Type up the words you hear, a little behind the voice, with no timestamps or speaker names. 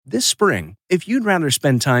This spring, if you'd rather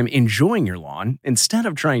spend time enjoying your lawn instead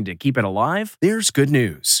of trying to keep it alive, there's good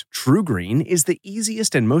news. TruGreen is the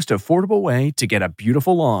easiest and most affordable way to get a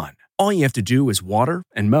beautiful lawn. All you have to do is water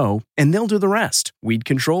and mow, and they'll do the rest. Weed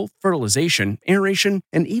control, fertilization, aeration,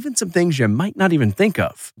 and even some things you might not even think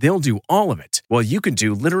of. They'll do all of it, while you can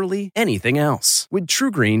do literally anything else. With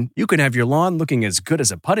TruGreen, you can have your lawn looking as good as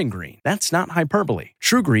a putting green. That's not hyperbole.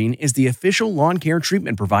 TruGreen is the official lawn care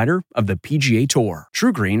treatment provider of the PGA Tour.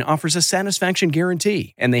 TruGreen offers a satisfaction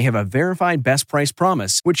guarantee, and they have a verified best price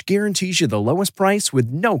promise, which guarantees you the lowest price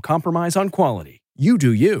with no compromise on quality. You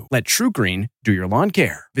do you. Let TruGreen do your lawn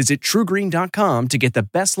care. Visit TruGreen.com to get the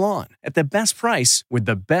best lawn at the best price with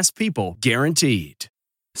the best people guaranteed.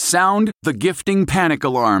 Sound the gifting panic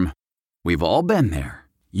alarm. We've all been there.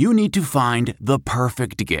 You need to find the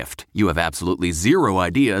perfect gift. You have absolutely zero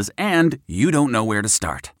ideas and you don't know where to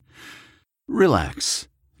start. Relax.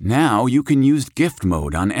 Now you can use gift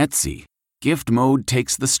mode on Etsy. Gift mode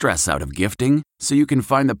takes the stress out of gifting so you can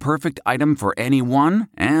find the perfect item for anyone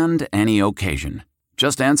and any occasion.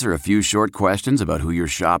 Just answer a few short questions about who you're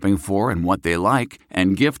shopping for and what they like,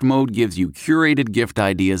 and gift mode gives you curated gift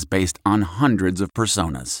ideas based on hundreds of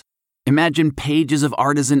personas. Imagine pages of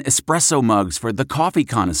artisan espresso mugs for the coffee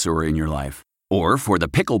connoisseur in your life. Or for the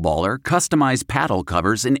pickleballer, customized paddle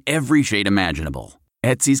covers in every shade imaginable.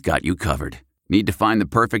 Etsy's got you covered. Need to find the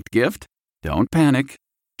perfect gift? Don't panic.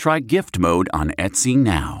 Try gift mode on Etsy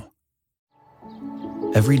now.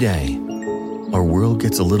 Every day, our world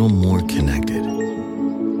gets a little more connected,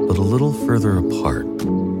 but a little further apart.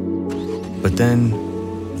 But then,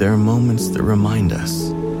 there are moments that remind us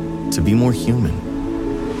to be more human.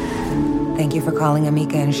 Thank you for calling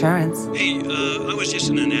Amica Insurance. Hey, I was just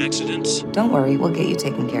in an accident. Don't worry, we'll get you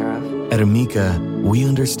taken care of. At Amica, we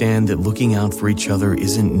understand that looking out for each other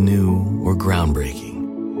isn't new or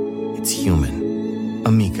groundbreaking. It's human.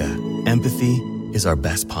 Amica, empathy is our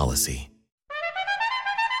best policy.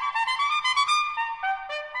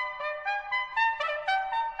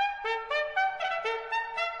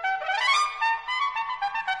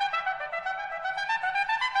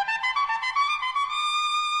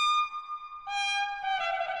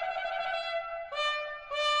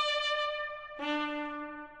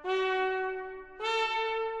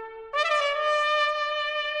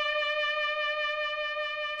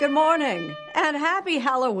 Good morning and happy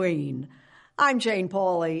Halloween. I'm Jane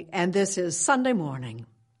Pauley, and this is Sunday Morning.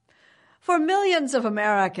 For millions of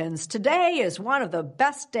Americans, today is one of the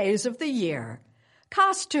best days of the year.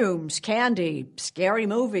 Costumes, candy, scary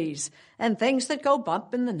movies, and things that go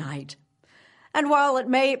bump in the night. And while it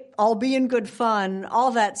may all be in good fun,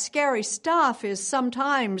 all that scary stuff is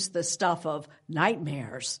sometimes the stuff of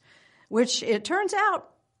nightmares, which it turns out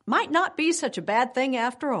might not be such a bad thing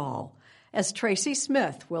after all, as Tracy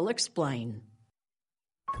Smith will explain.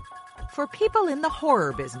 For people in the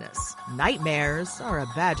horror business, nightmares are a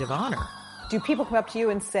badge of honor. Do people come up to you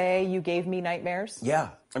and say, you gave me nightmares? Yeah.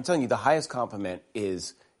 I'm telling you, the highest compliment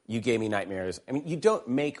is, you gave me nightmares. I mean, you don't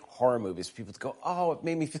make horror movies for people to go, oh, it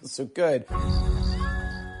made me feel so good.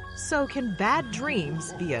 So can bad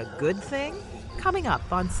dreams be a good thing? Coming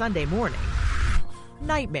up on Sunday Morning.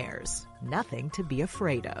 Nightmares, nothing to be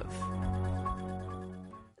afraid of.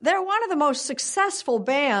 They're one of the most successful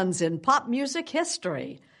bands in pop music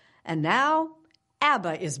history. And now,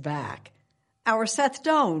 ABBA is back. Our Seth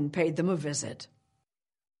Doane paid them a visit.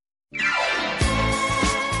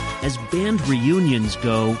 As band reunions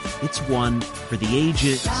go, it's one for the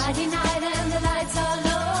ages. Friday night and the lights are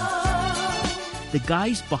low. The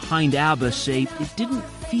guys behind ABBA say it didn't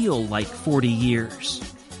feel like 40 years.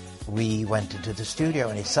 We went into the studio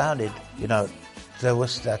and it sounded, there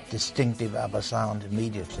was that distinctive ABBA sound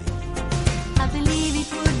immediately. I believe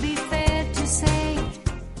it would be fair to say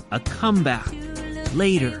A comeback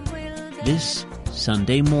later this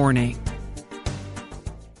Sunday morning.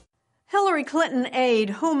 Hillary Clinton aide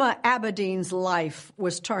Huma Abedin's life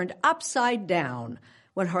was turned upside down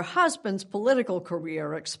when her husband's political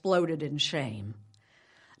career exploded in shame.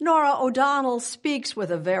 Nora O'Donnell speaks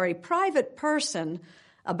with a very private person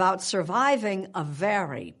about surviving a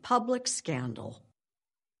very public scandal.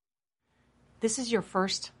 This is your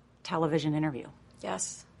first television interview.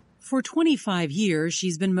 Yes. For 25 years,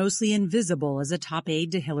 she's been mostly invisible as a top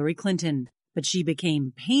aide to Hillary Clinton. But she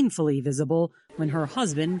became painfully visible when her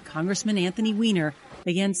husband, Congressman Anthony Weiner,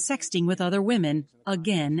 began sexting with other women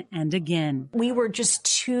again and again. We were just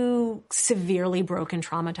two severely broken,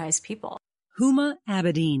 traumatized people. Huma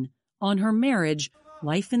Abedin, on her marriage,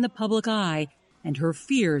 life in the public eye, and her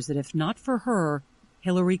fears that if not for her,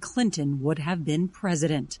 Hillary Clinton would have been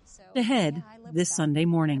president. Ahead this Sunday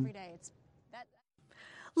morning.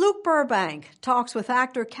 Luke Burbank talks with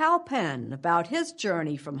actor Kal Penn about his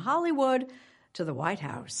journey from Hollywood to the White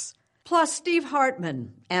House. Plus Steve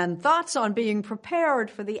Hartman and thoughts on being prepared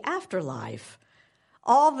for the afterlife.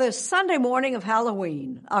 All this Sunday morning of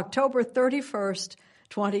Halloween, October 31st,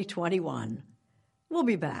 2021. We'll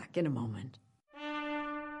be back in a moment.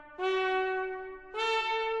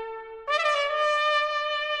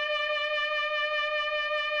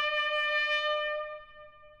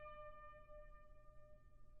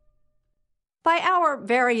 By our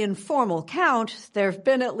very informal count, there have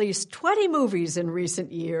been at least 20 movies in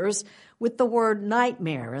recent years with the word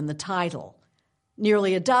nightmare in the title.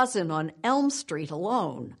 Nearly a dozen on Elm Street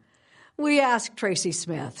alone. We asked Tracy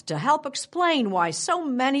Smith to help explain why so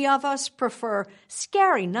many of us prefer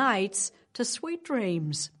scary nights to sweet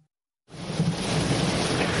dreams.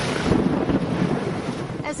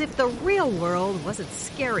 As if the real world wasn't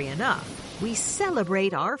scary enough, we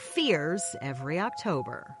celebrate our fears every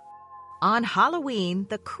October. On Halloween,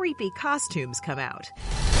 the creepy costumes come out.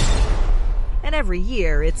 And every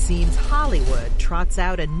year, it seems Hollywood trots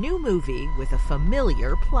out a new movie with a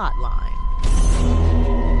familiar plotline.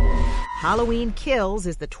 Halloween Kills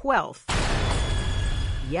is the 12th.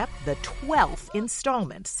 Yep, the 12th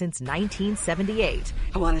installment since 1978.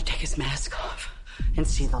 I want to take his mask off and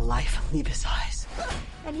see the life leave his eyes.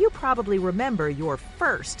 And you probably remember your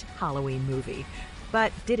first Halloween movie.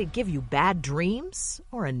 But did it give you bad dreams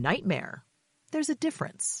or a nightmare? There's a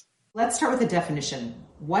difference. Let's start with a definition.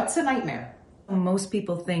 What's a nightmare? Most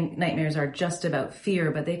people think nightmares are just about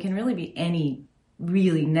fear, but they can really be any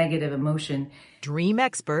really negative emotion. Dream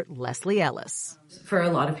expert Leslie Ellis. For a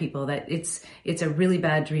lot of people, that it's a really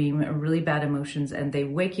bad dream, really bad emotions, and they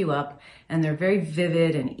wake you up, and they're very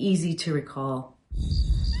vivid and easy to recall.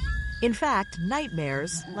 In fact,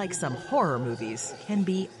 nightmares, like some horror movies, can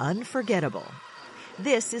be unforgettable.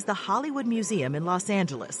 This is the Hollywood Museum in Los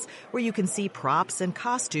Angeles, where you can see props and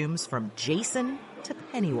costumes from Jason to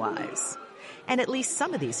Pennywise. And at least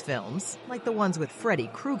some of these films, like the ones with Freddy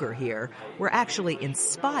Krueger here, were actually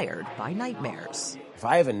inspired by nightmares. If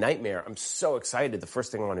I have a nightmare, I'm so excited. The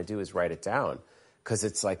first thing I want to do is write it down, because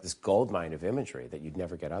it's like this goldmine of imagery that you'd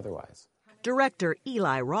never get otherwise. Director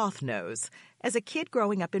Eli Roth knows. As a kid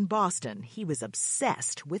growing up in Boston, he was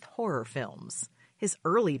obsessed with horror films. His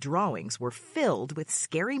early drawings were filled with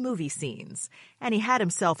scary movie scenes, and he had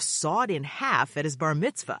himself sawed in half at his bar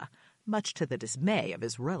mitzvah, much to the dismay of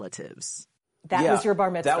his relatives. That was your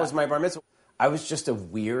bar mitzvah? That was my bar mitzvah. I was just a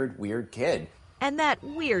weird kid. And that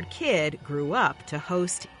weird kid grew up to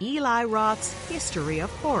host Eli Roth's History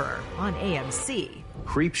of Horror on AMC.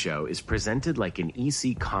 Creepshow is presented like an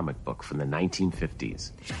EC comic book from the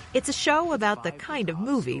 1950s. It's a show about the kind of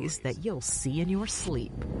movies that you'll see in your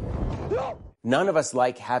sleep. None of us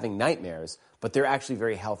like having nightmares, but they're actually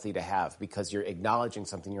very healthy to have because you're acknowledging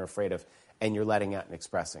something you're afraid of and you're letting out and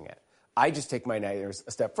expressing it. I just take my nightmares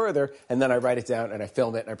a step further, and then I write it down, and I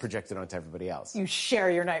film it, and I project it onto everybody else. You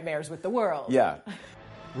share your nightmares with the world. Yeah.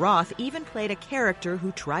 Roth even played a character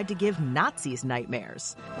who tried to give Nazis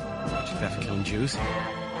nightmares. After killing Jews?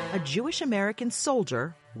 A Jewish-American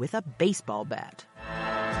soldier with a baseball bat.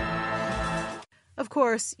 Of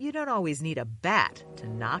course, you don't always need a bat to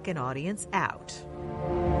knock an audience out.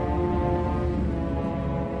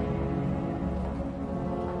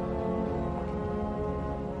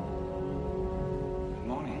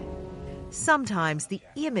 Sometimes the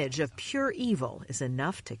image of pure evil is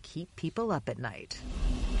enough to keep people up at night.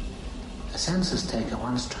 A census taker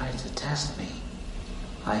once tried to test me.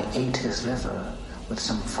 I ate his liver with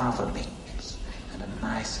some fava beans and a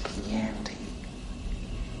nice Chianti.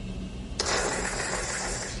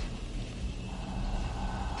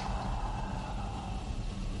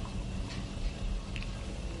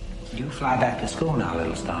 You fly back to school now,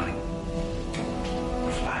 little starling.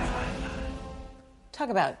 Fly. Talk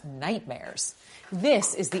about nightmares.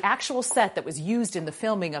 This is the actual set that was used in the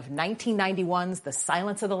filming of 1991's The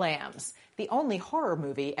Silence of the Lambs, the only horror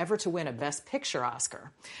movie ever to win a Best Picture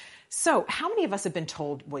Oscar. So, how many of us have been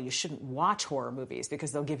told, well, you shouldn't watch horror movies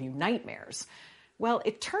because they'll give you nightmares? Well,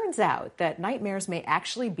 it turns out that nightmares may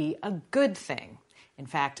actually be a good thing. In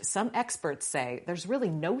fact, some experts say there's really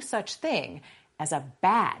no such thing as a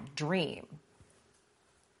bad dream.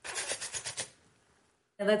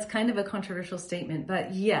 That's kind of a controversial statement,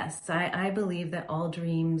 but yes, I believe that all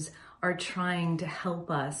dreams are trying to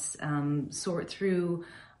help us sort through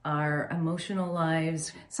our emotional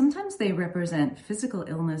lives. Sometimes they represent physical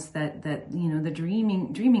illness that the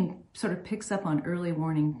dreaming sort of picks up on early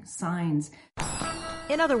warning signs.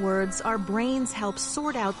 In other words, our brains help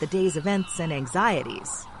sort out the day's events and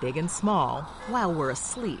anxieties, big and small, while we're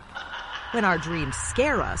asleep. When our dreams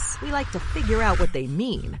scare us, we like to figure out what they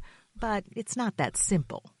mean. But it's not that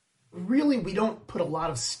simple. Really, we don't put a lot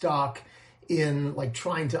of stock in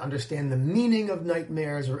trying to understand the meaning of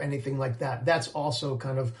nightmares or anything like that. That's also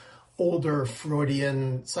kind of older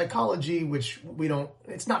Freudian psychology, which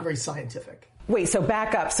it's not very scientific. Wait, so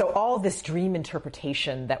back up. So all this dream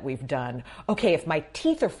interpretation that we've done, okay, if my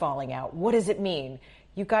teeth are falling out, what does it mean?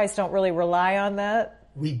 You guys don't really rely on that?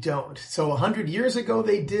 We don't. So 100 years ago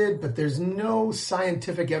they did, but there's no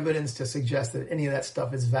scientific evidence to suggest that any of that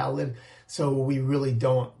stuff is valid. So we really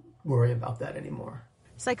don't worry about that anymore.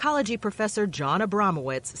 Psychology professor John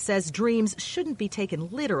Abramowitz says dreams shouldn't be taken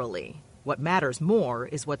literally. What matters more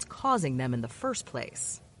is what's causing them in the first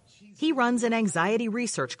place. He runs an anxiety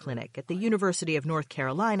research clinic at the University of North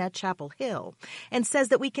Carolina, Chapel Hill, and says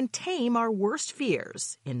that we can tame our worst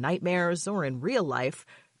fears, in nightmares or in real life,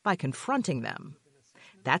 by confronting them.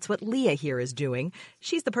 That's what Leah here is doing.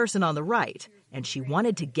 She's the person on the right, and she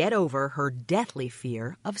wanted to get over her deathly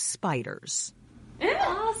fear of spiders.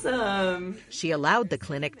 Awesome. She allowed the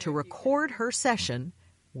clinic to record her session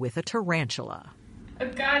with a tarantula. Oh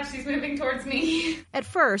God, she's moving towards me. At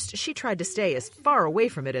first, she tried to stay as far away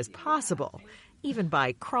from it as possible, even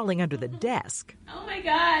by crawling under the desk. Oh my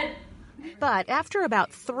God. But after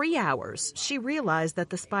about 3 hours, she realized that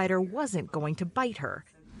the spider wasn't going to bite her.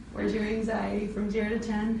 Where's your anxiety from 0 to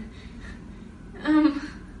 10? I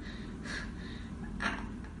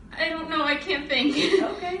don't know, I can't think.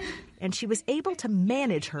 Okay. And she was able to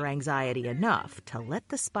manage her anxiety enough to let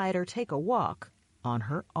the spider take a walk on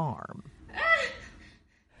her arm.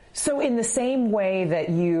 So in the same way that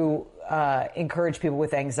you encourage people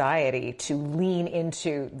with anxiety to lean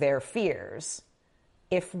into their fears,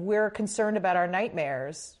 if we're concerned about our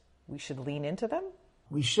nightmares, we should lean into them?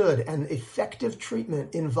 We should. And effective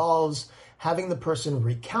treatment involves having the person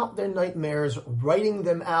recount their nightmares, writing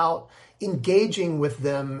them out, engaging with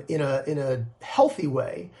them in a healthy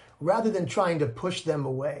way, rather than trying to push them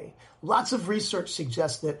away. Lots of research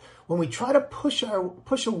suggests that when we try to push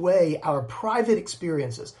away our private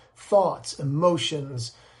experiences, thoughts,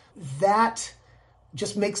 emotions, that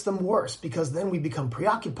just makes them worse, because then we become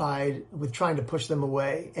preoccupied with trying to push them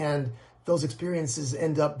away, and those experiences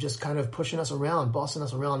end up just kind of pushing us around, bossing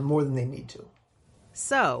us around more than they need to.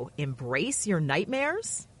 So, embrace your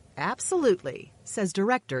nightmares? Absolutely, says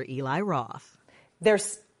director Eli Roth.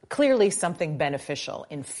 There's clearly something beneficial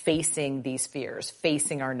in facing these fears,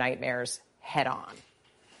 facing our nightmares head on.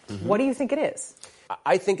 Mm-hmm. What do you think it is?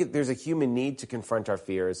 I think there's a human need to confront our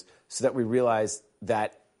fears so that we realize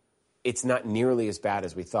that it's not nearly as bad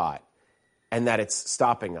as we thought, and that it's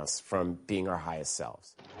stopping us from being our highest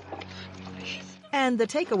selves. And the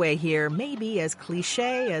takeaway here may be as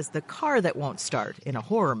cliche as the car that won't start in a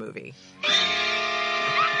horror movie.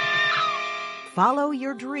 Follow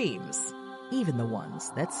your dreams, even the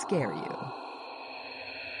ones that scare you.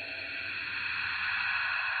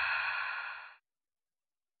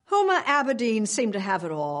 Huma Abedin seemed to have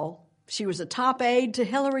it all. She was a top aide to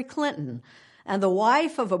Hillary Clinton and the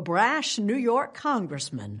wife of a brash New York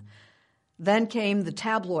congressman. Then came the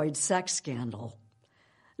tabloid sex scandal.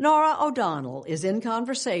 Nora O'Donnell is in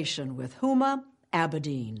conversation with Huma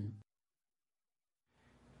Abedin.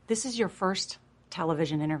 This is your first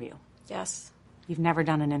television interview. Yes, You've never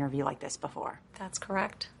done an interview like this before. that's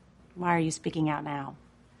correct. Why are you speaking out now?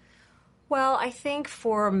 Well, I think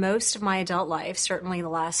for most of my adult life, certainly the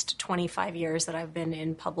last 25 years that I've been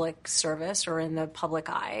in public service or in the public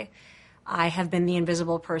eye, I have been the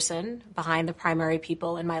invisible person behind the primary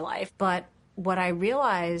people in my life. But what I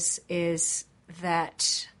realize is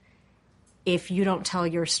that if you don't tell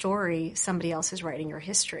your story, somebody else is writing your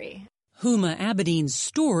history. Huma Abedin's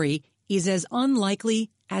story is as unlikely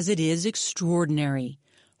as it is extraordinary.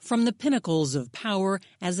 From the pinnacles of power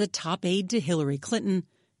as a top aide to Hillary Clinton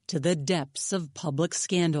to the depths of public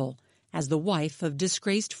scandal as the wife of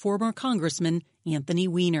disgraced former Congressman Anthony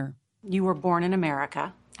Weiner. You were born in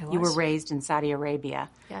America. I was. You were raised in Saudi Arabia.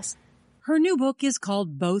 Yes. Her new book is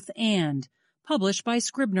called Both and, published by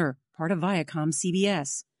Scribner, part of Viacom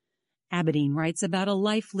CBS. Abedin writes about a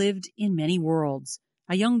life lived in many worlds,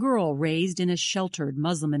 a young girl raised in a sheltered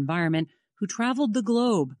Muslim environment who traveled the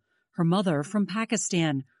globe, her mother from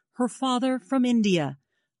Pakistan, her father from India,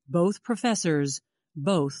 both professors,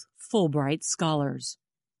 both Fulbright scholars.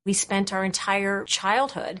 We spent our entire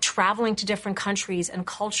childhood traveling to different countries and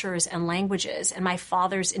cultures and languages, and my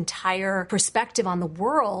father's entire perspective on the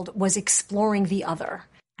world was exploring the other.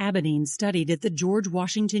 Abedin studied at the George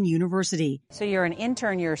Washington University. So you're an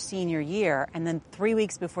intern your senior year, and then 3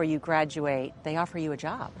 weeks before you graduate, they offer you a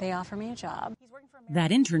job. They offer me a job.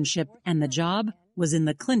 That internship and the job was in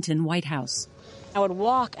the Clinton White House. I would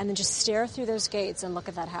walk and then just stare through those gates and look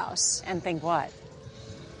at that house. And think what?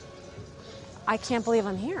 I can't believe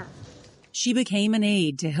I'm here. She became an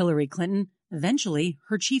aide to Hillary Clinton, eventually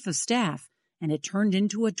her chief of staff, and it turned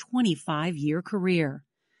into a 25-year career.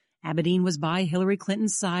 Abedin was by Hillary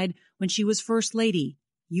Clinton's side when she was First Lady,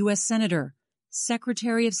 U.S. Senator,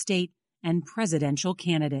 Secretary of State, and presidential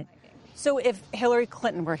candidate. So if Hillary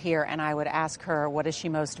Clinton were here and I would ask her what does she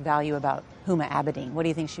most value about Huma Abedin, what do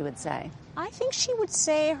you think she would say? I think she would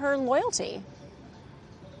say her loyalty.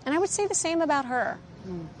 And I would say the same about her.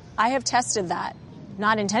 I have tested that.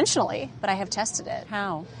 Not intentionally, but I have tested it.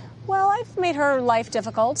 How? Well, I've made her life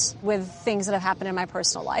difficult with things that have happened in my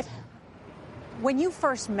personal life. When you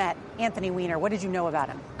first met Anthony Weiner, what did you know about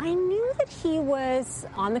him? I knew that he was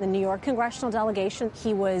on the New York congressional delegation.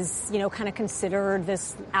 He was, kind of considered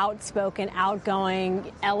this outspoken,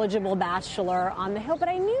 outgoing, eligible bachelor on the Hill, but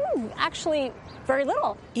I knew actually very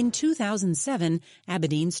little. In 2007,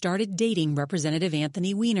 Abedin started dating Representative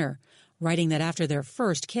Anthony Weiner, writing that after their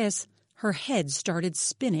first kiss, her head started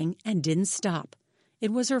spinning and didn't stop.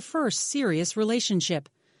 It was her first serious relationship.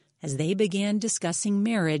 As they began discussing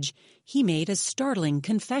marriage, he made a startling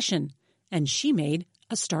confession, and she made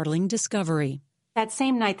a startling discovery. That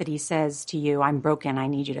same night that he says to you, I'm broken, I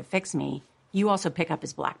need you to fix me, you also pick up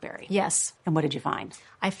his BlackBerry. Yes. And what did you find?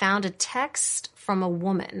 I found a text from a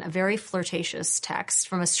woman, a very flirtatious text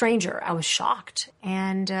from a stranger. I was shocked,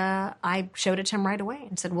 and I showed it to him right away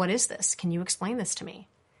and said, what is this? Can you explain this to me?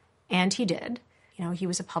 And he did. He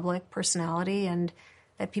was a public personality, and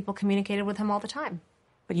that people communicated with him all the time.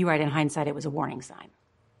 But you write in hindsight it was a warning sign.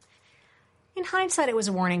 In hindsight, it was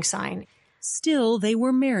a warning sign. Still, they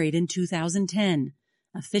were married in 2010,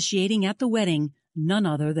 officiating at the wedding none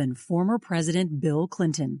other than former President Bill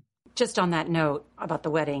Clinton. Just on that note about the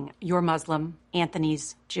wedding, you're Muslim,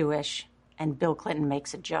 Anthony's Jewish, and Bill Clinton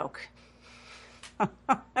makes a joke.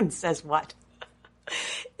 And says what?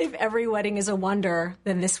 If every wedding is a wonder,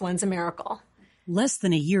 then this one's a miracle. Less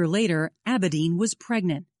than a year later, Abedin was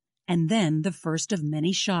pregnant. And then the first of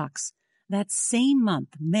many shocks. That same month,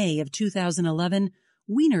 May of 2011,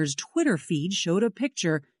 Weiner's Twitter feed showed a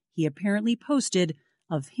picture he apparently posted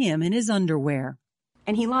of him in his underwear.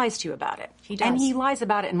 And he lies to you about it. He does. And he lies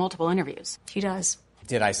about it in multiple interviews. He does.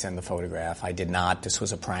 Did I send the photograph? I did not. This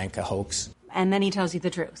was a prank, a hoax. And then he tells you the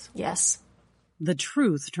truth. Yes. The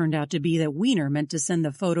truth turned out to be that Weiner meant to send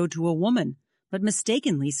the photo to a woman, but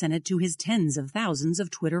mistakenly sent it to his tens of thousands of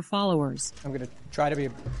Twitter followers. I'm going to try to be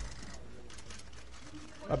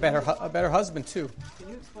a better husband, too.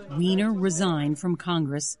 Weiner resigned from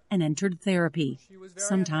Congress and entered therapy,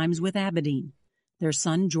 sometimes with Abedin. Their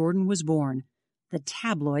son Jordan was born. The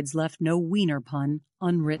tabloids left no Weiner pun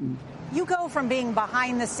unwritten. You go from being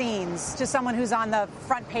behind the scenes to someone who's on the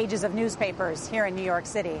front pages of newspapers here in New York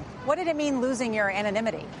City. What did it mean losing your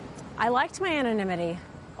anonymity? I liked my anonymity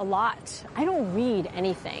a lot. I don't read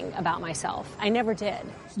anything about myself. I never did.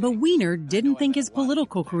 But Weiner didn't think his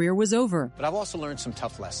political career was over. But I've also learned some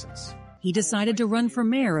tough lessons. He decided to run for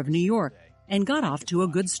mayor of New York and got off to a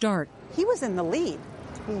good start. He was in the lead.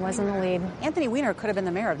 He was in the lead. Anthony Weiner could have been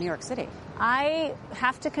the mayor of New York City. I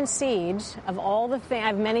have to concede of all the things, I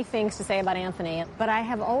have many things to say about Anthony, but I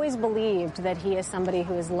have always believed that he is somebody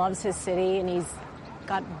who loves his city and he's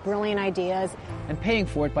got brilliant ideas. And paying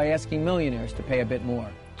for it by asking millionaires to pay a bit more.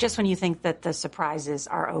 Just when you think that the surprises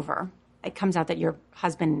are over, it comes out that your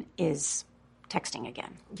husband is texting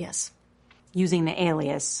again. Yes. Using the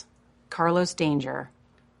alias Carlos Danger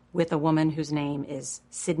with a woman whose name is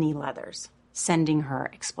Sydney Leathers, sending her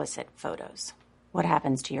explicit photos. What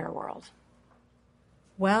happens to your world?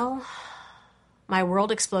 Well, my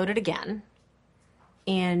world exploded again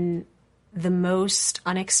in the most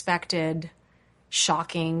unexpected,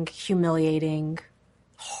 shocking, humiliating,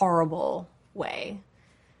 horrible way.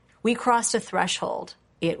 We crossed a threshold.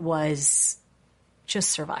 It was just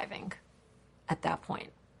surviving at that point.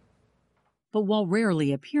 But while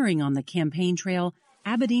rarely appearing on the campaign trail,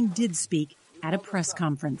 Abedin did speak at a press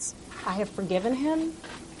conference. I have forgiven him.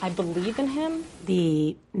 I believe in him.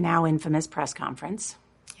 The now infamous press conference.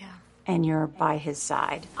 Yeah. And you're by his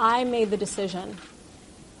side. I made the decision.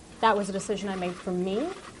 That was a decision I made for me,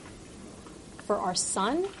 for our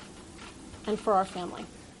son, and for our family.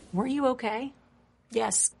 Were you okay?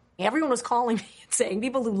 Yes. Everyone was calling me and saying,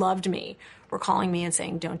 people who loved me were calling me and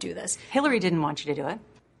saying, don't do this. Hillary didn't want you to do it.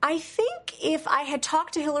 I think if I had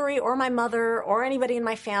talked to Hillary or my mother or anybody in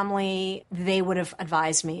my family, they would have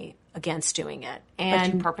advised me against doing it.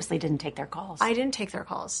 But you purposely didn't take their calls. I didn't take their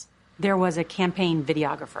calls. There was a campaign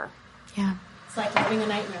videographer. Yeah. It's like having a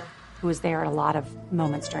nightmare. Who was there at a lot of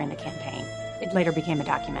moments during the campaign. It later became a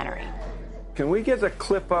documentary. Can we get a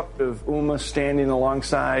clip up of Uma standing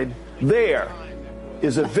alongside? There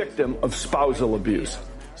is a victim of spousal abuse.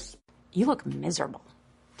 You look miserable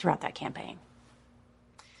throughout that campaign.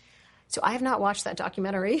 So I have not watched that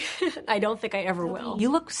documentary. I don't think I ever will.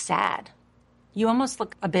 You look sad. You almost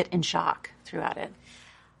look a bit in shock throughout it.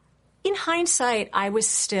 In hindsight, I was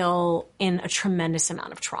still in a tremendous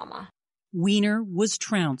amount of trauma. Weiner was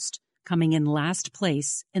trounced, coming in last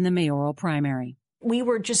place in the mayoral primary. We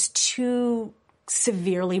were just two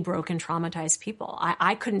severely broken, traumatized people.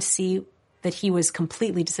 I couldn't see that he was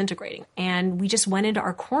completely disintegrating, and we just went into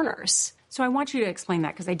our corners. So I want you to explain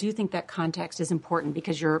that, because I do think that context is important,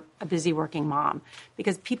 because you're a busy working mom.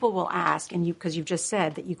 Because people will ask, and because you've just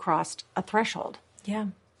said that you crossed a threshold. Yeah.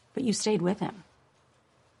 But you stayed with him.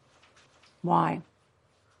 Why?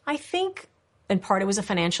 I think in part it was a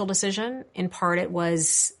financial decision. In part it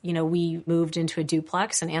was, we moved into a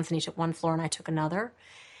duplex and Anthony took one floor and I took another.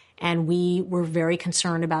 And we were very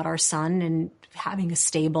concerned about our son and having a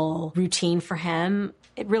stable routine for him.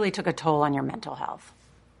 It really took a toll on your mental health.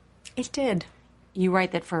 It did. You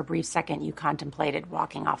write that for a brief second you contemplated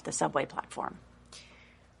walking off the subway platform.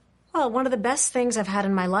 Well, one of the best things I've had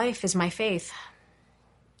in my life is my faith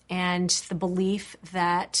and the belief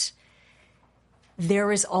that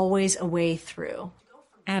there is always a way through.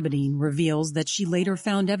 Abedin reveals that she later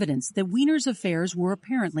found evidence that Weiner's affairs were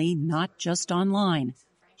apparently not just online.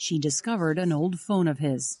 She discovered an old phone of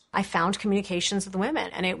his. I found communications with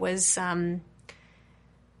women, and it was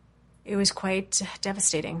quite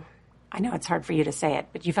devastating. I know it's hard for you to say it,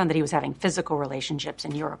 but you found that he was having physical relationships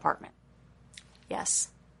in your apartment. Yes.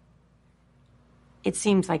 It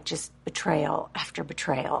seems like just betrayal after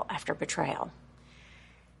betrayal after betrayal.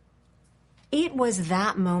 It was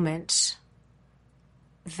that moment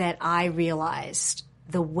that I realized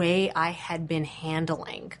the way I had been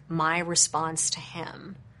handling my response to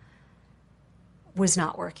him was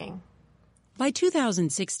not working. By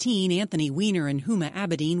 2016, Anthony Weiner and Huma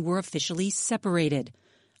Abedin were officially separated.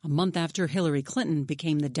 A month after Hillary Clinton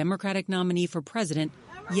became the Democratic nominee for president,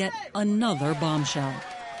 yet another bombshell.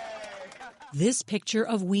 This picture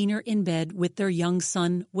of Weiner in bed with their young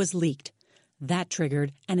son was leaked. That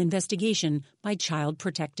triggered an investigation by Child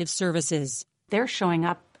Protective Services. They're showing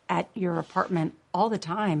up at your apartment all the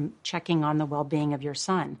time, checking on the well-being of your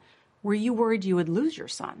son. Were you worried you would lose your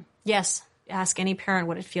son? Yes. Ask any parent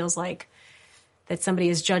what it feels like that somebody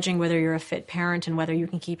is judging whether you're a fit parent and whether you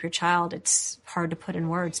can keep your child. It's hard to put in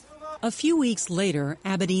words. A few weeks later,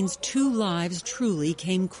 Abedin's two lives truly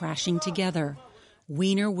came crashing together.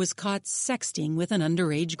 Weiner was caught sexting with an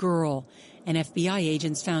underage girl, and FBI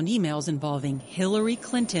agents found emails involving Hillary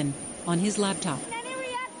Clinton on his laptop.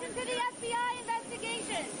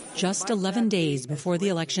 Just 11 days before the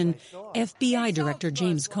election, FBI Director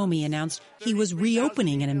James Comey announced he was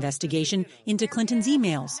reopening an investigation into Clinton's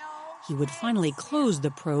emails. He would finally close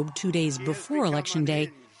the probe 2 days before Election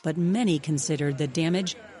Day, but many considered the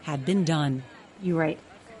damage had been done. You write,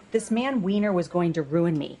 this man Weiner was going to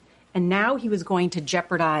ruin me, and now he was going to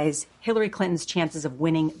jeopardize Hillary Clinton's chances of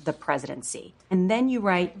winning the presidency. And then you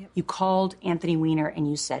write, you called Anthony Weiner and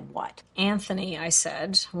you said what? Anthony, I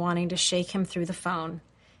said, wanting to shake him through the phone.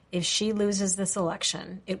 If she loses this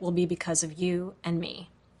election, it will be because of you and me.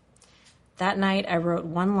 That night, I wrote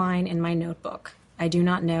one line in my notebook. I do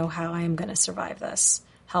not know how I am going to survive this.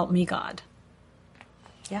 Help me, God.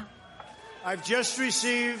 Yeah. I've just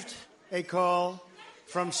received a call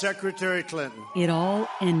from Secretary Clinton. It all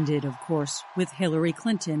ended, of course, with Hillary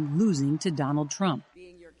Clinton losing to Donald Trump.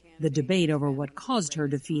 The debate over what caused her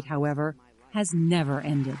defeat, however, has never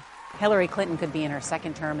ended. Hillary Clinton could be in her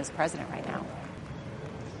second term as president right now.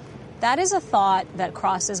 That is a thought that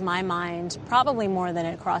crosses my mind probably more than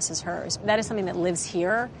it crosses hers. That is something that lives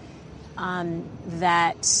here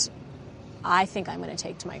that I think I'm going to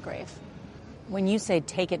take to my grave. When you say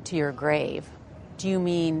take it to your grave, do you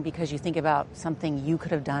mean because you think about something you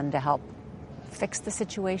could have done to help fix the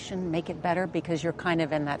situation, make it better, because you're kind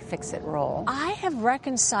of in that fix-it role? I have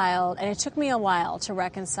reconciled, and it took me a while to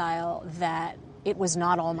reconcile that it was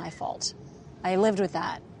not all my fault. I lived with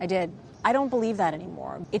that. I did. I don't believe that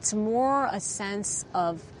anymore. It's more a sense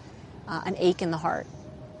of an ache in the heart,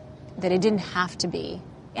 that it didn't have to be.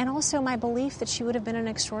 And also my belief that she would have been an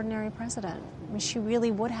extraordinary president. I mean, she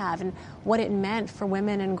really would have, and what it meant for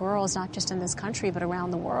women and girls, not just in this country, but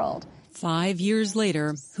around the world. 5 years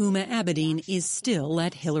later, Huma Abedin is still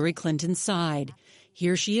at Hillary Clinton's side.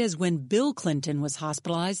 Here she is when Bill Clinton was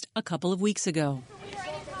hospitalized a couple of weeks ago.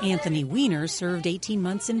 Anthony Weiner served 18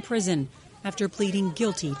 months in prison after pleading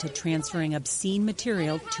guilty to transferring obscene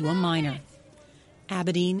material to a minor.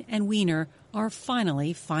 Abedin and Weiner are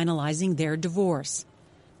finally finalizing their divorce.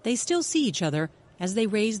 they still see each other as they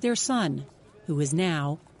raise their son, who is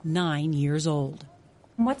now 9 years old.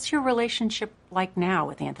 What's your relationship like now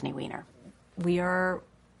with Anthony Weiner? We're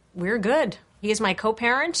good. He is my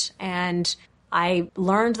co-parent, and I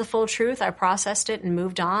learned the full truth. I processed it and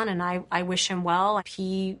moved on, and I wish him well.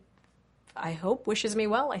 He, I hope, wishes me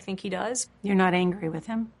well. I think he does. You're not angry with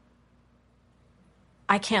him?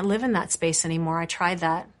 I can't live in that space anymore. I tried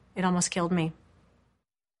that. It almost killed me.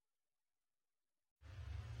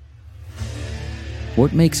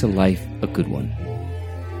 What makes a life a good one?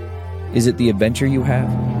 Is it the adventure you have?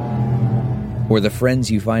 Or the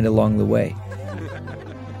friends you find along the way?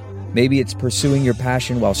 Maybe it's pursuing your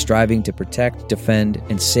passion while striving to protect, defend,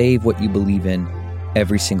 and save what you believe in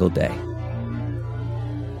every single day.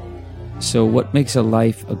 So what makes a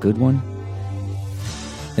life a good one?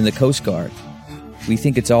 In the Coast Guard, we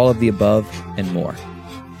think it's all of the above and more.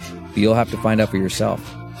 But you'll have to find out for yourself.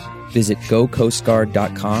 Visit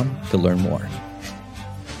gocoastguard.com to learn more.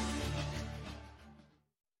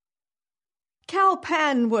 Kal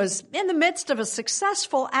Penn was in the midst of a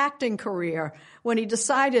successful acting career when he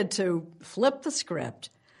decided to flip the script.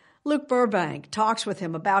 Luke Burbank talks with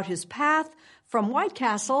him about his path from White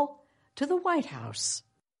Castle to the White House.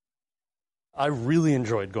 I really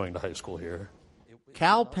enjoyed going to high school here.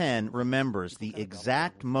 Kal Penn remembers the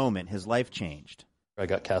exact moment his life changed. I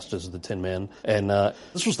got cast as the Tin Man, and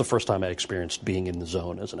this was the first time I experienced being in the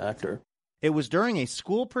zone as an actor. It was during a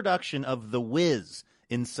school production of The Wiz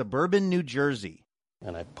in suburban New Jersey.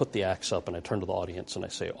 And I put the axe up and I turn to the audience and I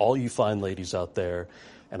say, all you fine ladies out there,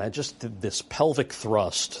 and I just did this pelvic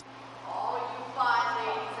thrust. All you fine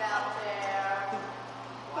ladies out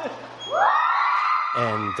there.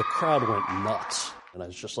 And the crowd went nuts. And I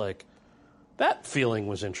was just like, that feeling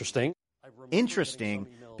was interesting. Interesting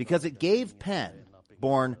because it gave Penn,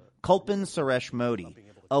 born Kulpan Suresh Modi,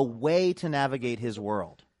 a way to navigate his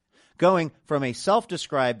world. Going from a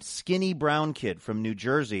self-described skinny brown kid from New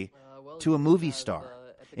Jersey to a movie star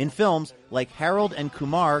in films like Harold and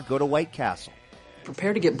Kumar Go to White Castle.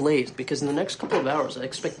 Prepare to get blazed, because in the next couple of hours, I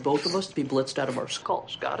expect both of us to be blitzed out of our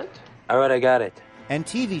skulls. Got it? All right, I got it. And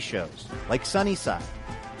TV shows like Sunnyside.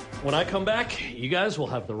 When I come back, you guys will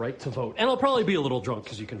have the right to vote. And I'll probably be a little drunk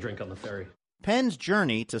because you can drink on the ferry. Penn's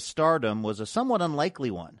journey to stardom was a somewhat unlikely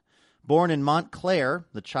one. Born in Montclair,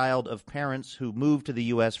 the child of parents who moved to the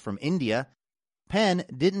U.S. from India, Penn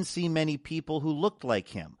didn't see many people who looked like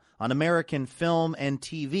him on American film and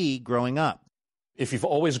TV growing up. If you've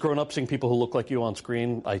always grown up seeing people who look like you on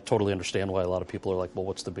screen, I totally understand why a lot of people are like, well,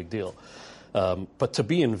 what's the big deal? But to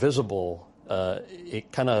be invisible,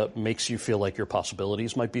 it kind of makes you feel like your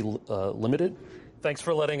possibilities might be limited. Thanks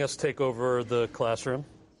for letting us take over the classroom.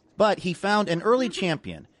 But he found an early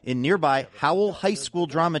champion in nearby Howell High School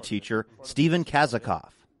drama teacher Stephen Kazakov.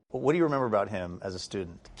 What do you remember about him as a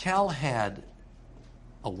student? Kal had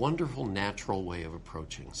a wonderful natural way of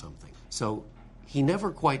approaching something. So he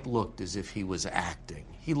never quite looked as if he was acting.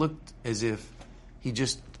 He looked as if he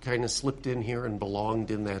just kind of slipped in here and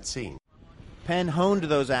belonged in that scene. Penn honed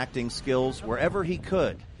those acting skills wherever he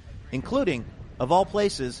could, including, of all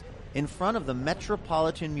places, in front of the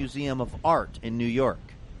Metropolitan Museum of Art in New York.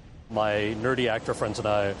 My nerdy actor friends and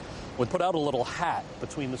I would put out a little hat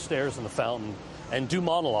between the stairs and the fountain and do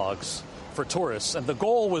monologues for tourists. And the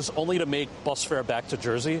goal was only to make bus fare back to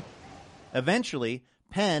Jersey. Eventually,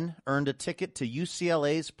 Penn earned a ticket to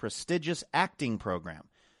UCLA's prestigious acting program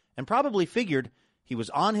and probably figured he was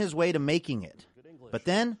on his way to making it. But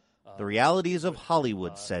then, the realities of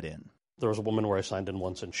Hollywood set in. There was a woman where I signed in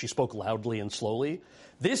once, and she spoke loudly and slowly.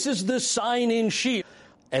 This is the sign-in sheet.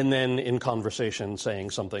 And then in conversation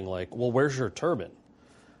saying something like, well, where's your turban?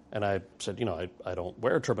 And I said, I don't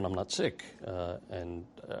wear a turban. I'm not sick. And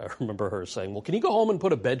I remember her saying, well, can you go home and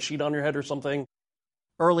put a bed sheet on your head or something?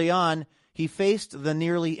 Early on, he faced the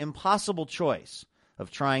nearly impossible choice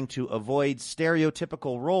of trying to avoid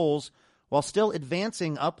stereotypical roles while still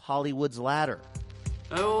advancing up Hollywood's ladder.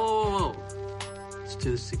 Oh, let's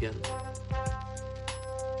do this together.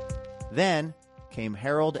 Then came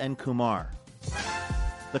Harold and Kumar.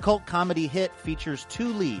 The cult comedy hit features two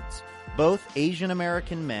leads, both Asian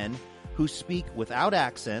American men who speak without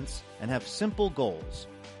accents and have simple goals: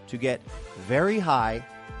 to get very high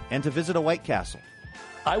and to visit a White Castle.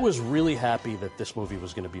 I was really happy that this movie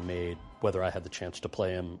was going to be made, whether I had the chance to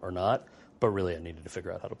play him or not, but really I needed to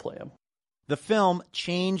figure out how to play him. The film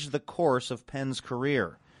changed the course of Penn's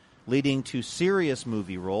career, leading to serious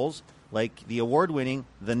movie roles like the award-winning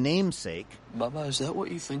The Namesake. Baba, is that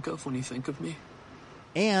what you think of when you think of me?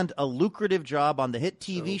 And a lucrative job on the hit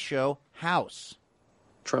TV show House.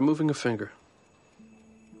 Try moving a finger.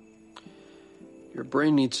 Your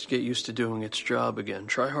brain needs to get used to doing its job again.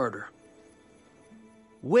 Try harder.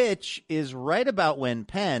 Which is right about when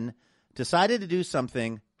Penn decided to do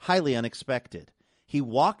something highly unexpected. He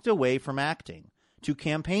walked away from acting to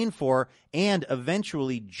campaign for and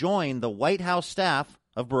eventually join the White House staff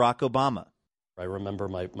of Barack Obama. I remember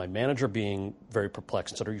my manager being very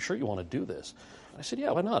perplexed and said, "Are you sure you want to do this?" I said,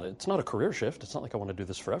 "Yeah, why not? It's not a career shift. It's not like I want to do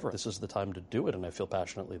this forever. This is the time to do it, and I feel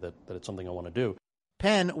passionately that it's something I want to do."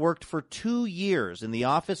 Penn worked for 2 years in the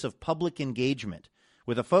Office of Public Engagement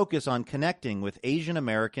with a focus on connecting with Asian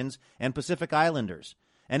Americans and Pacific Islanders,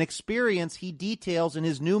 an experience he details in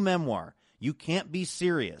his new memoir, You Can't Be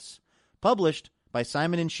Serious, published by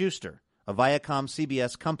Simon & Schuster, a Viacom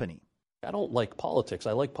CBS company. I don't like politics.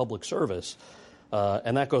 I like public service.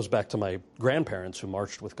 And that goes back to my grandparents who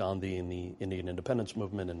marched with Gandhi in the Indian independence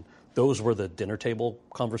movement, and those were the dinner table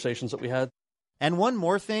conversations that we had. And one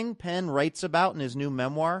more thing Penn writes about in his new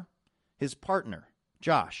memoir, his partner,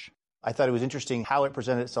 Josh. I thought it was interesting how it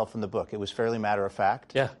presented itself in the book. It was fairly matter of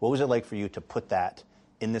fact. Yeah. What was it like for you to put that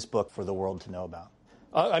in this book for the world to know about?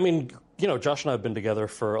 Josh and I have been together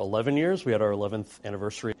for 11 years. We had our 11th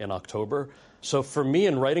anniversary in October. So for me,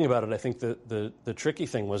 in writing about it, I think the tricky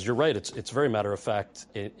thing was, you're right, it's very matter of fact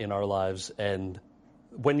in our lives. And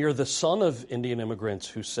when you're the son of Indian immigrants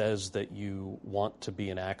who says that you want to be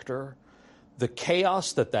an actor, the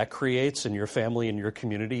chaos that creates in your family and your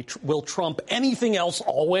community will trump anything else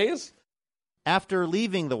always. After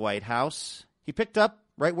leaving the White House, he picked up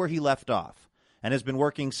right where he left off and has been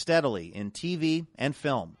working steadily in TV and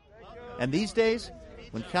film. And these days,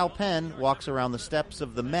 when Kal Penn walks around the steps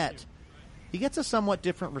of the Met, he gets a somewhat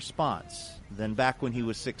different response than back when he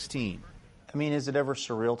was 16. I mean, is it ever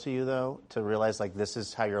surreal to you, though, to realize, like, this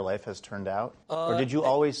is how your life has turned out? Or did you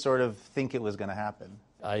always sort of think it was going to happen?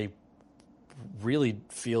 I really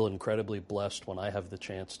feel incredibly blessed when I have the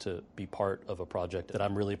chance to be part of a project that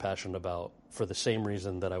I'm really passionate about for the same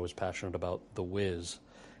reason that I was passionate about The Wiz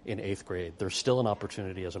in 8th grade. There's still an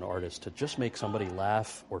opportunity as an artist to just make somebody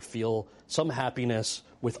laugh or feel some happiness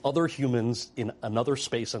with other humans in another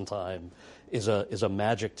space and time is a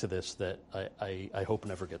magic to this that I hope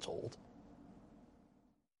never gets old.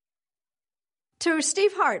 To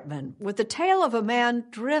Steve Hartman with the tale of a man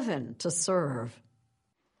driven to serve.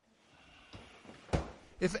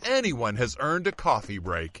 If anyone has earned a coffee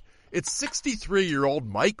break, it's 63-year-old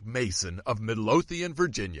Mike Mason of Midlothian,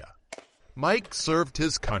 Virginia. Mike served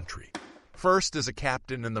his country, first as a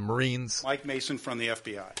captain in the Marines. Mike Mason from the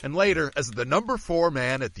FBI. And later as the number 4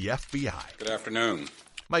 man at the FBI. Good afternoon.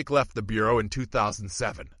 Mike left the Bureau in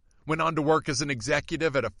 2007, went on to work as an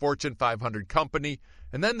executive at a Fortune 500 company,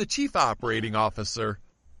 and then the chief operating officer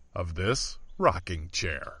of this rocking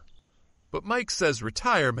chair. But Mike says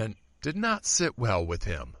retirement did not sit well with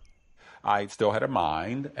him. I still had a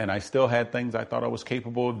mind, and I still had things I thought I was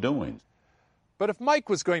capable of doing. But if Mike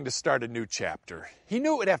was going to start a new chapter, he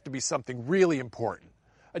knew it would have to be something really important,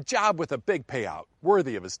 a job with a big payout,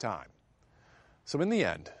 worthy of his time. So in the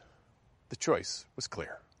end, the choice was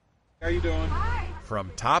clear. How you doing? Hi.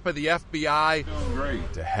 From top of the FBI Doing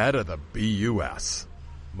great. to head of the BUS,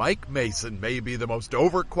 Mike Mason may be the most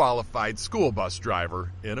overqualified school bus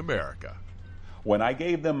driver in America. When I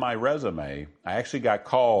gave them my resume, I actually got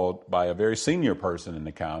called by a very senior person in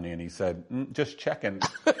the county, and he said, just checking.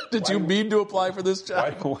 Did you mean to apply for this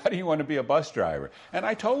job? Why do you want to be a bus driver? And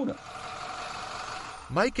I told him.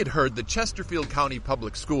 Mike had heard the Chesterfield County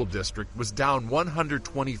Public School District was down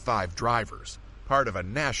 125 drivers, part of a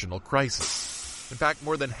national crisis. In fact,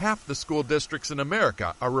 more than half the school districts in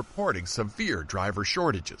America are reporting severe driver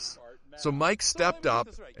shortages. So Mike stepped up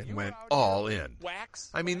and went all in.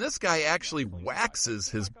 I mean, this guy actually waxes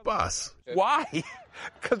his bus. Why?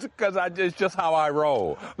 Because it's just how I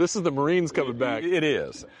roll. This is the Marines coming back. It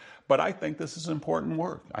is. But I think this is important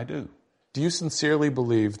work. I do. Do you sincerely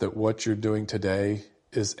believe that what you're doing today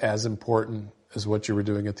is as important as what you were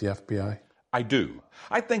doing at the FBI? I do.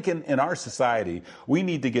 I think in our society, we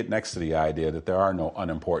need to get next to the idea that there are no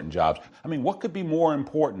unimportant jobs. I mean, what could be more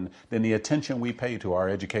important than the attention we pay to our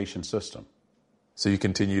education system? So you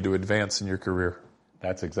continue to advance in your career?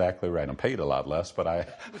 That's exactly right. I'm paid a lot less, but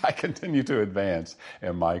I continue to advance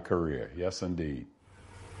in my career. Yes, indeed.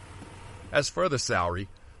 As for the salary,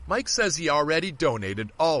 Mike says he already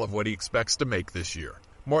donated all of what he expects to make this year,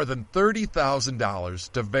 more than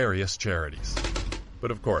 $30,000 to various charities. But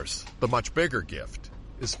of course, the much bigger gift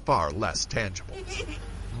is far less tangible.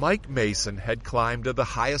 Mike Mason had climbed to the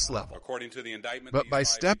highest level. According to the indictment, but by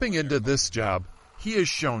stepping into this job, he has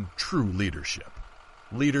shown true leadership.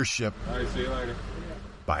 Leadership see you later.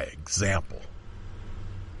 By example.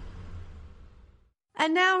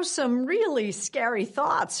 And now some really scary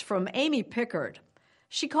thoughts from Amy Pickard.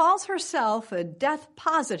 She calls herself a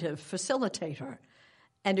death-positive facilitator,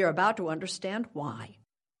 and you're about to understand why.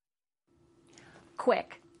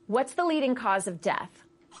 Quick, what's the leading cause of death?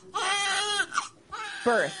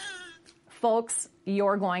 Birth. Folks,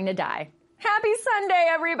 you're going to die. Happy Sunday,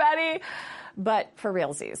 everybody! But for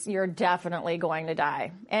realsies, you're definitely going to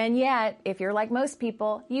die. And yet, if you're like most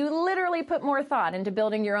people, you literally put more thought into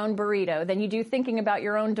building your own burrito than you do thinking about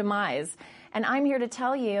your own demise. And I'm here to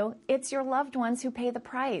tell you, it's your loved ones who pay the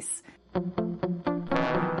price.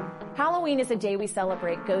 Halloween is a day we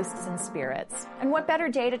celebrate ghosts and spirits. And what better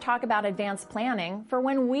day to talk about advanced planning for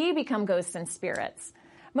when we become ghosts and spirits?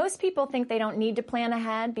 Most people think they don't need to plan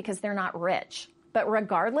ahead because they're not rich. But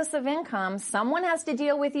regardless of income, someone has to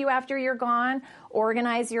deal with you after you're gone,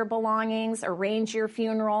 organize your belongings, arrange your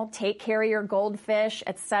funeral, take care of your goldfish,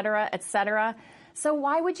 etc., etc. So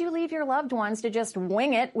why would you leave your loved ones to just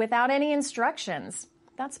wing it without any instructions?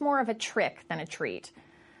 That's more of a trick than a treat.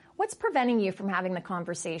 What's preventing you from having the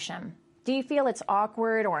conversation? Do you feel it's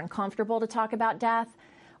awkward or uncomfortable to talk about death?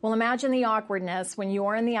 Well, imagine the awkwardness when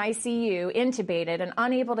you're in the ICU, intubated and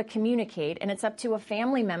unable to communicate, and it's up to a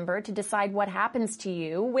family member to decide what happens to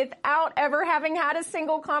you without ever having had a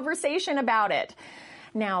single conversation about it.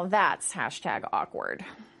 Now that's #awkward.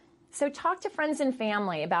 So talk to friends and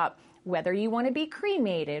family about whether you want to be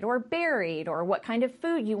cremated or buried, or what kind of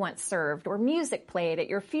food you want served, or music played at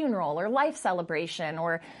your funeral or life celebration,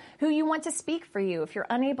 or who you want to speak for you if you're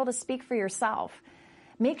unable to speak for yourself.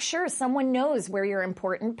 Make sure someone knows where your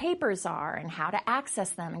important papers are and how to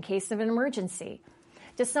access them in case of an emergency.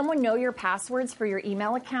 Does someone know your passwords for your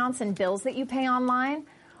email accounts and bills that you pay online?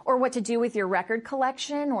 Or what to do with your record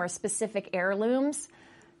collection or specific heirlooms?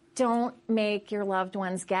 Don't make your loved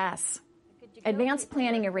ones guess. Advanced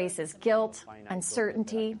planning erases guilt,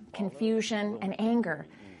 uncertainty, confusion, and anger.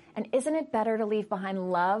 And isn't it better to leave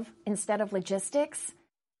behind love instead of logistics?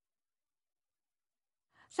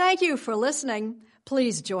 Thank you for listening.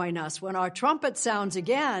 Please join us when our trumpet sounds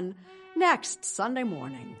again next Sunday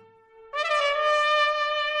morning.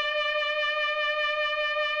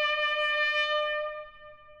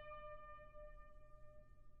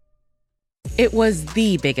 It was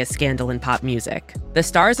the biggest scandal in pop music. The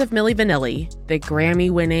stars of Milli Vanilli, the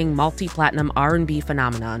Grammy-winning multi-platinum R&B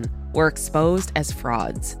phenomenon, were exposed as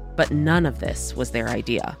frauds. But none of this was their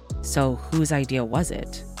idea. So whose idea was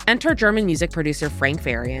it? Enter German music producer Frank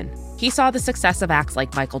Farian. He saw the success of acts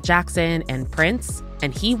like Michael Jackson and Prince,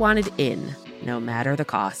 and he wanted in, no matter the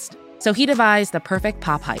cost. So he devised the perfect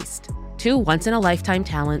pop heist. Two once-in-a-lifetime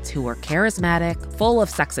talents who were charismatic, full of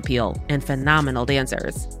sex appeal, and phenomenal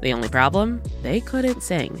dancers. The only problem? They couldn't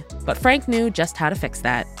sing. But Frank knew just how to fix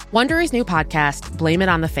that. Wondery's new podcast, Blame It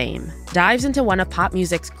on the Fame, dives into one of pop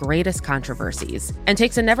music's greatest controversies and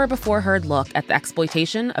takes a never-before-heard look at the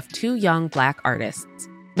exploitation of two young Black artists.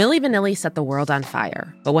 Milli Vanilli set the world on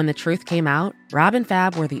fire, but when the truth came out, Rob and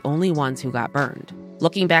Fab were the only ones who got burned.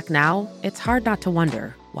 Looking back now, it's hard not to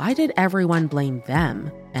wonder, why did everyone blame them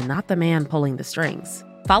and not the man pulling the strings?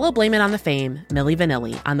 Follow Blame It on the Fame, Milli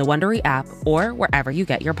Vanilli, on the Wondery app or wherever you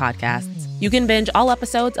get your podcasts. You can binge all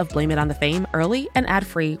episodes of Blame It on the Fame early and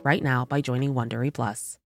ad-free right now by joining Wondery Plus.